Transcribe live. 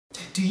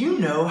Do you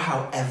know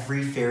how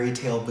every fairy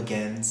tale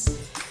begins?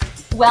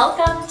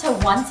 Welcome to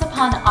Once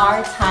Upon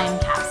Our Time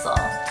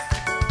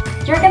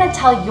Capsule. You're gonna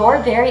tell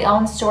your very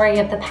own story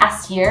of the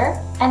past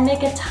year and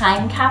make a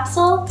time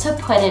capsule to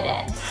put it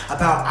in.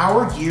 About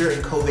our year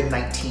in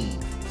COVID-19.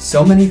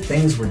 So many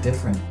things were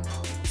different.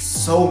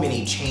 So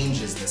many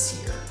changes this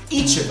year.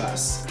 Each of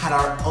us had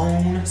our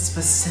own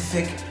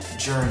specific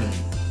journey.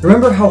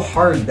 Remember how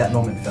hard that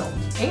moment felt?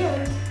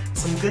 And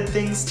some good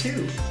things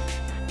too.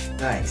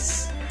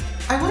 Nice.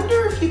 I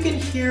wonder if you can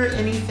hear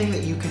anything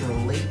that you can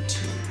relate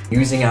to.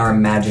 Using our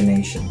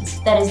imaginations.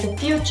 That is the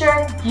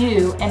future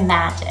you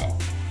imagine.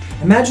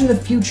 Imagine the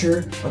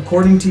future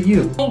according to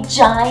you. A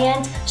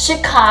giant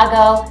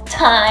Chicago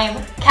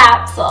time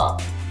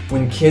capsule.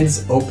 When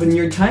kids open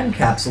your time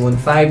capsule in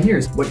 5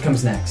 years, what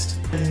comes next?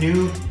 A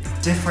new,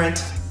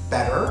 different,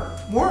 better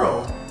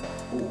world.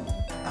 Ooh,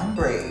 I'm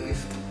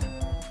brave.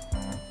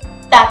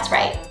 That's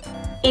right.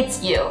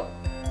 It's you.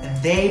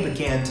 And they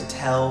began to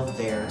tell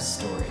their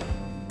story.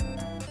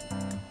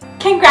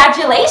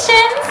 Congratulations!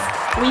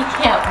 We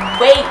can't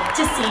wait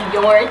to see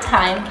your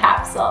time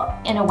capsule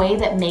in a way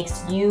that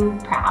makes you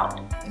proud.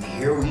 And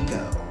here we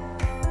go.